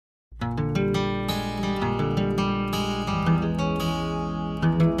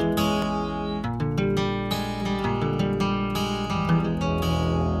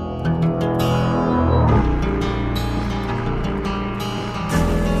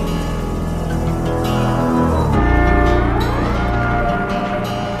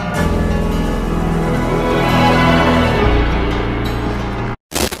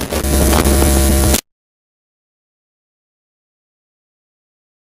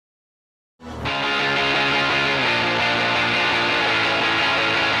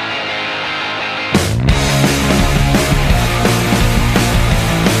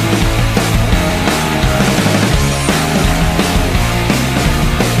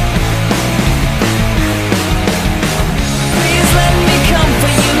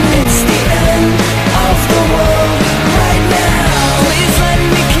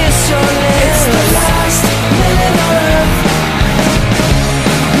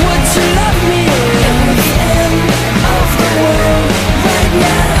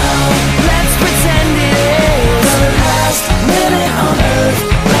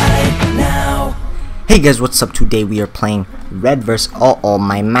guys, what's up? Today we are playing red versus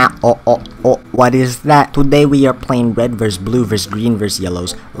my map. What is that? Today we are playing red versus blue versus green versus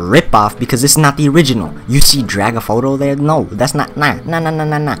yellows ripoff, because this is not the original. You see drag a photo there? No, that's not. Nah.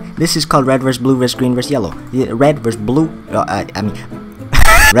 This is called red versus blue versus green versus yellow. Red versus blue.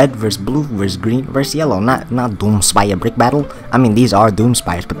 Red versus blue versus green versus yellow. Not Doomspire Brickbattle. I mean, these are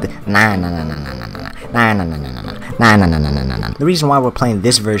Doomspires, but nah. The reason why we're playing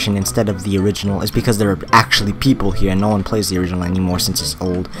this version instead of the original is because there are actually people here and no one plays the original anymore since it's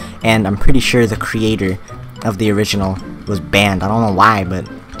old. And I'm pretty sure the creator of the original was banned. I don't know why, but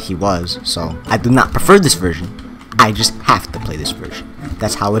he was. So I do not prefer this version. I just have to play this version.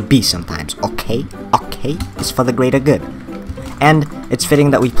 That's how it be sometimes. Okay? It's for the greater good. And it's fitting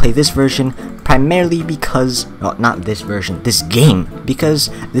that we play this version primarily because, well, not this version, this game,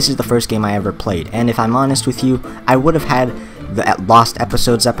 because this is the first game I ever played. And if I'm honest with you, I would have had the Lost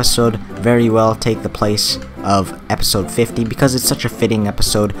Episodes episode very well take the place of episode 50, because it's such a fitting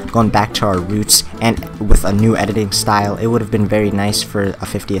episode, going back to our roots, and with a new editing style, it would have been very nice for a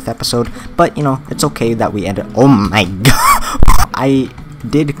 50th episode. But, you know, it's okay that we ended. Oh my god! I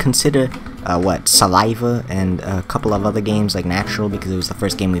did consider Saliva and a couple of other games like Natural, because it was the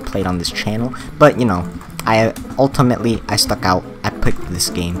first game we played on this channel. But you know, I stuck out. I picked this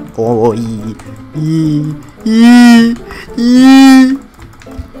game.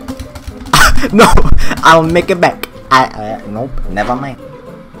 No, I'll make it back. Nope, never mind.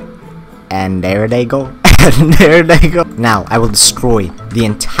 And there they go. And there they go. Now I will destroy the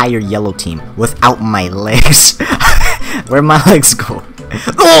entire yellow team without my legs. Where'd my legs go?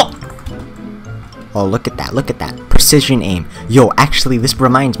 Oh! Oh, look at that, precision aim. Yo, actually, this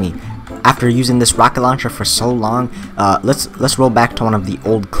reminds me, after using this rocket launcher for so long, let's roll back to one of the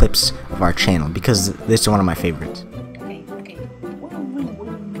old clips of our channel, because this is one of my favorites. Okay.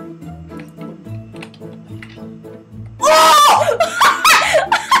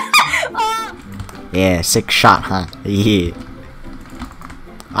 Yeah, sick shot, huh? Yeah.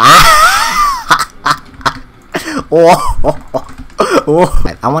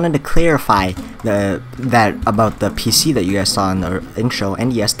 I wanted to clarify that about the PC that you guys saw in the intro,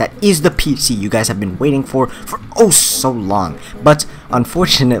 and yes, that is the PC you guys have been waiting for oh so long. But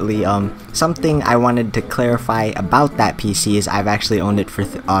unfortunately, something I wanted to clarify about that PC is I've actually owned it for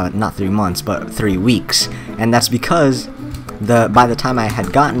not 3 months but 3 weeks, and that's because by the time I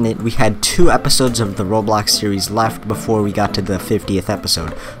had gotten it, we had 2 episodes of the Roblox series left before we got to the 50th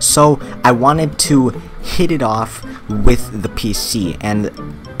episode. So I wanted to hit it off with the PC, and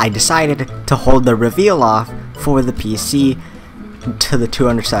I decided to hold the reveal off for the PC to the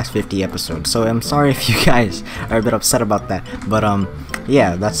 200/50 episode. So I'm sorry if you guys are a bit upset about that, but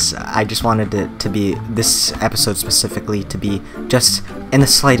yeah, I just wanted it to be, this episode specifically, to be just in the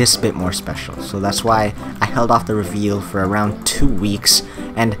slightest bit more special. So that's why I held off the reveal for around 2 weeks,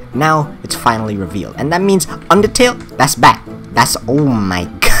 and now it's finally revealed. And that means Undertale, that's back. That's, oh my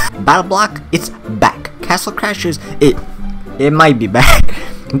god. Battle Block, it's back. Castle Crashers, it might be back.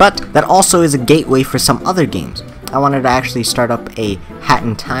 But that also is a gateway for some other games. I wanted to actually start up a Hat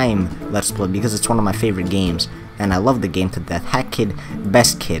in Time Let's Play, because it's one of my favorite games, and I love the game to death. Hat Kid,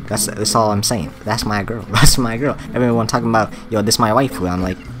 best kid. That's all I'm saying. That's my girl. That's my girl. Everyone talking about, yo, this my waifu. I'm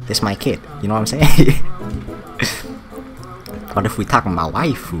like, this my kid. You know what I'm saying? What if we talking about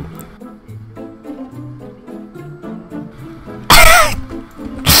waifu?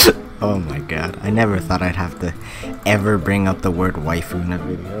 Oh my god, I never thought I'd have to ever bring up the word waifu in a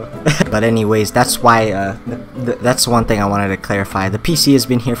video. But anyways, that's why, that's one thing I wanted to clarify. The PC has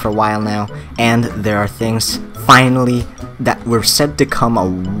been here for a while now, and there are things, finally, that were said to come a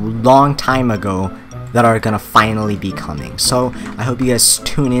long time ago that are gonna finally be coming. So, I hope you guys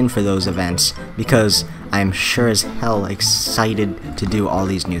tune in for those events, because I'm sure as hell excited to do all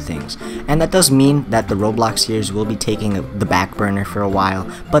these new things. And that does mean that the Roblox series will be taking the back burner for a while,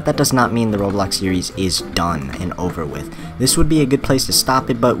 but that does not mean the Roblox series is done and over with. This would be a good place to stop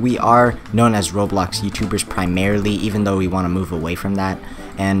it, but we are known as Roblox YouTubers primarily, even though we want to move away from that.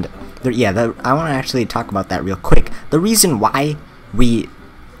 And I want to actually talk about that real quick. The reason why we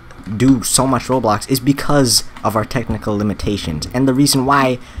do so much Roblox is because of our technical limitations, and the reason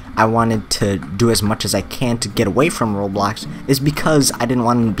why I wanted to do as much as I can to get away from Roblox is because I didn't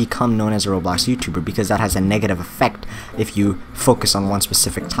want to become known as a Roblox YouTuber, because that has a negative effect if you focus on one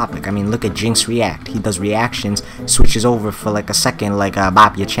specific topic. I mean, look at Jinx React. He does reactions, switches over for like a second, like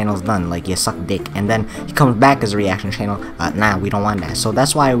bop, your channel's done, like you suck dick, and then he comes back as a reaction channel. Nah, we don't want that. So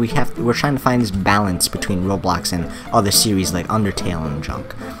that's why we're trying to find this balance between Roblox and other series like Undertale and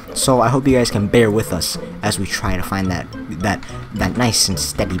junk. So I hope you guys can bear with us as we try to find that nice and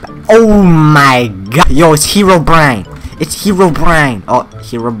steady. Oh my god! Yo, it's Herobrine. It's Herobrine. Oh,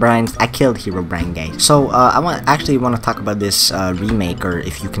 Herobrine. I killed Herobrine, guys. So I actually want to talk about this remake, or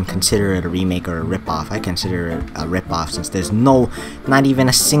if you can consider it a remake or a ripoff. I consider it a ripoff since there's not even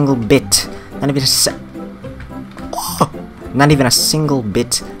a single bit, not even a single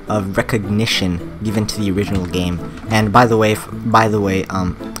bit of recognition given to the original game. And by the way,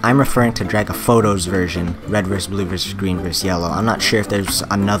 I'm referring to Draga Photo's version, Red vs. Blue vs. Green vs. Yellow. I'm not sure if there's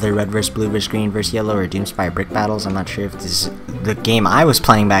another Red vs. Blue vs. Green vs. Yellow or Doomspire Brickbattles. I'm not sure if this the game I was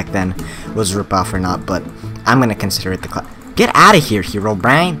playing back then was a ripoff or not, but I'm gonna consider it the Get out of here,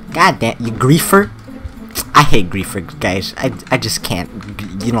 Herobrine! God damn, you griefer! I hate griefer, guys. I just can't.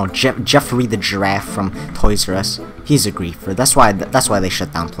 You know, Jeffrey the giraffe from Toys R Us. He's a griefer. That's why they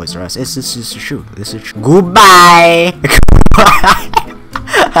shut down Toys R Us. This is true. This is true. Goodbye.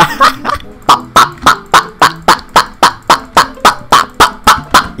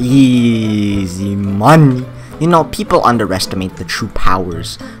 Easy money. You know, people underestimate the true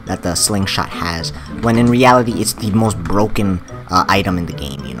powers that the slingshot has, when in reality it's the most broken item in the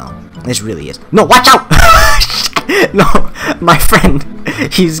game, you know. This really is. No, watch out! No, my friend,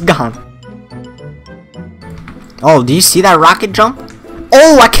 he's gone. Oh, do you see that rocket jump?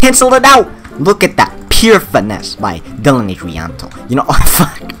 Oh, I canceled it out! Look at that. Pure finesse by Dylan Adrianto. You know, oh,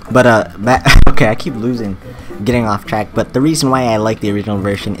 fuck. But, okay, I keep getting off track, but the reason why I like the original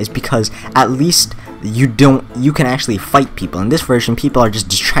version is because at least you can actually fight people. In this version, people are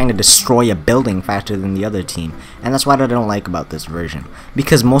just trying to destroy a building faster than the other team, and that's what I don't like about this version.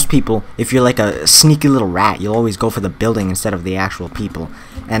 Because most people, if you're like a sneaky little rat, you'll always go for the building instead of the actual people,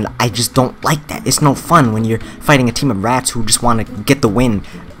 and I just don't like that. It's no fun when you're fighting a team of rats who just want to get the win,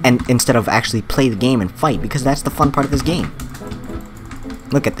 and instead of actually play the game and fight, because that's the fun part of this game.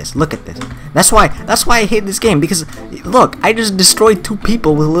 Look at this, look at this. That's why I hate this game, because look, I just destroyed 2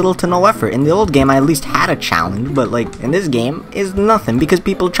 people with little to no effort. In the old game I at least had a challenge, but like in this game is nothing, because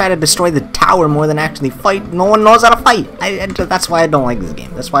people try to destroy the tower more than actually fight. No one knows how to fight. That's why I don't like this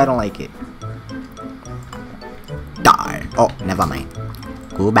game. That's why I don't like it. Die. Oh, never mind.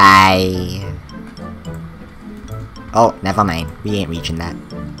 Goodbye. Oh, never mind. We ain't reaching that.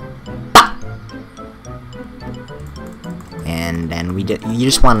 And then you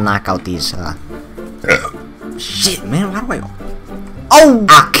just want to knock out these, shit, man, why do I... Oh!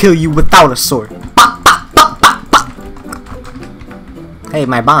 I'll kill you without a sword. Hey,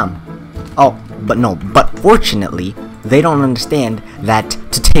 my bomb. Oh, but fortunately, they don't understand that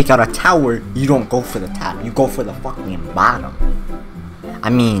to take out a tower, you don't go for the top, you go for the fucking bottom. I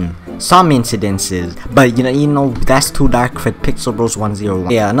mean, some incidences, but you know that's too dark for Pixel Bros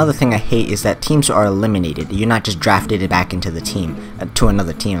 101. Yeah, another thing I hate is that teams are eliminated. You're not just drafted back into the team, to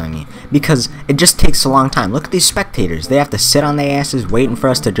another team, I mean, because it just takes a long time. Look at these spectators. They have to sit on their asses waiting for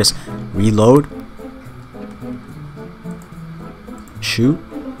us to just reload, shoot,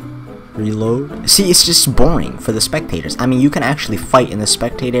 reload. See, it's just boring for the spectators. I mean, you can actually fight in the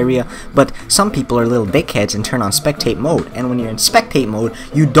spectate area, but some people are little dickheads and turn on spectate mode. And when you're in spectate mode,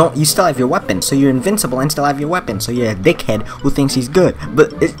 you still have your weapon, so you're invincible and still have your weapon. So you're a dickhead who thinks he's good.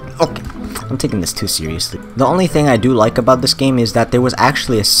 But okay, I'm taking this too seriously. The only thing I do like about this game is that there was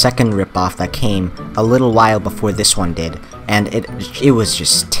actually a second ripoff that came a little while before this one did, and it was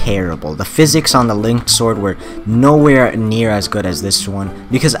just terrible. The physics on the linked sword were nowhere near as good as this one,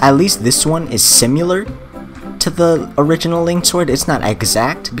 because at least this one is similar to the original linked sword. It's not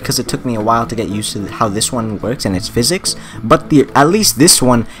exact, because it took me a while to get used to how this one works and its physics, but at least this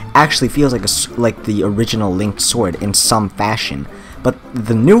one actually feels like the original linked sword in some fashion. But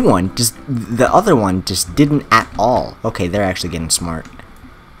the new one, the other one just didn't at all. Okay, they're actually getting smart.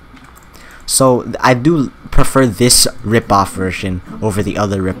 So I do prefer this rip-off version over the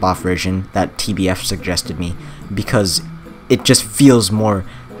other rip-off version that TBF suggested me, because it just feels more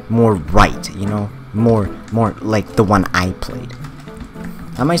right, you know, more like the one I played.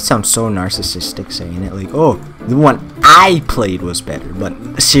 I might sound so narcissistic saying it, like, oh, the one I played was better,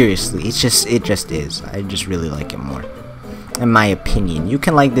 but seriously, it just is. I just really like it more. In my opinion, you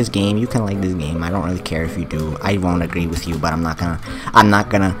can like this game, I don't really care if you do. I won't agree with you, but I'm not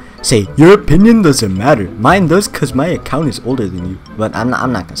gonna say your opinion doesn't matter. Mine does, cause my account is older than you. But I'm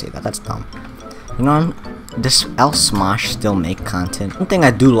not gonna say that. That's dumb. You know, does El Smosh still make content? One thing I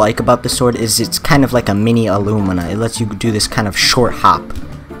do like about the sword is it's kind of like a mini Illumina. It lets you do this kind of short hop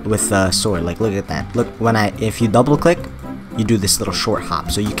with the sword. Like, look at that. Look, if you double click, you do this little short hop,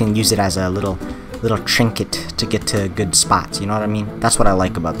 so you can use it as a little trinket to get to good spots, you know what I mean? That's what I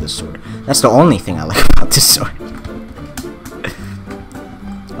like about this sword. That's the only thing I like about this sword.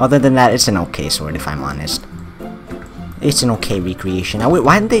 Other than that, it's an okay sword, if I'm honest. It's an okay recreation.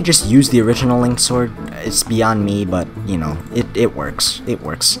 Why didn't they just use the original Link sword? It's beyond me, but, you know, it works. It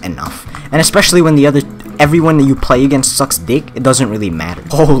works enough. And especially when everyone that you play against sucks dick, it doesn't really matter.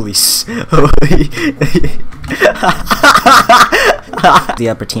 The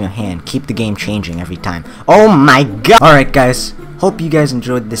upper team of hand. Keep the game changing every time. Oh my god! Alright, guys. Hope you guys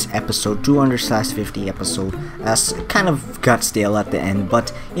enjoyed this episode, 200/50 episode. Kind of got stale at the end,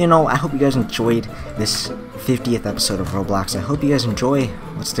 but, you know, I hope you guys enjoyed this 50th episode of Roblox. I hope you guys enjoy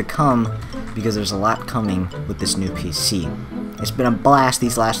what's to come, because there's a lot coming with this new PC. It's been a blast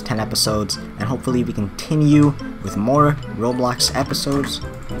these last 10 episodes, and hopefully we continue with more Roblox episodes,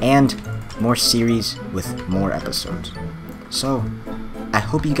 and more series with more episodes. So, I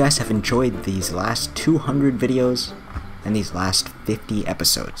hope you guys have enjoyed these last 200 videos, and these last 50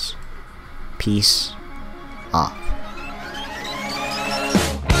 episodes. Peace off.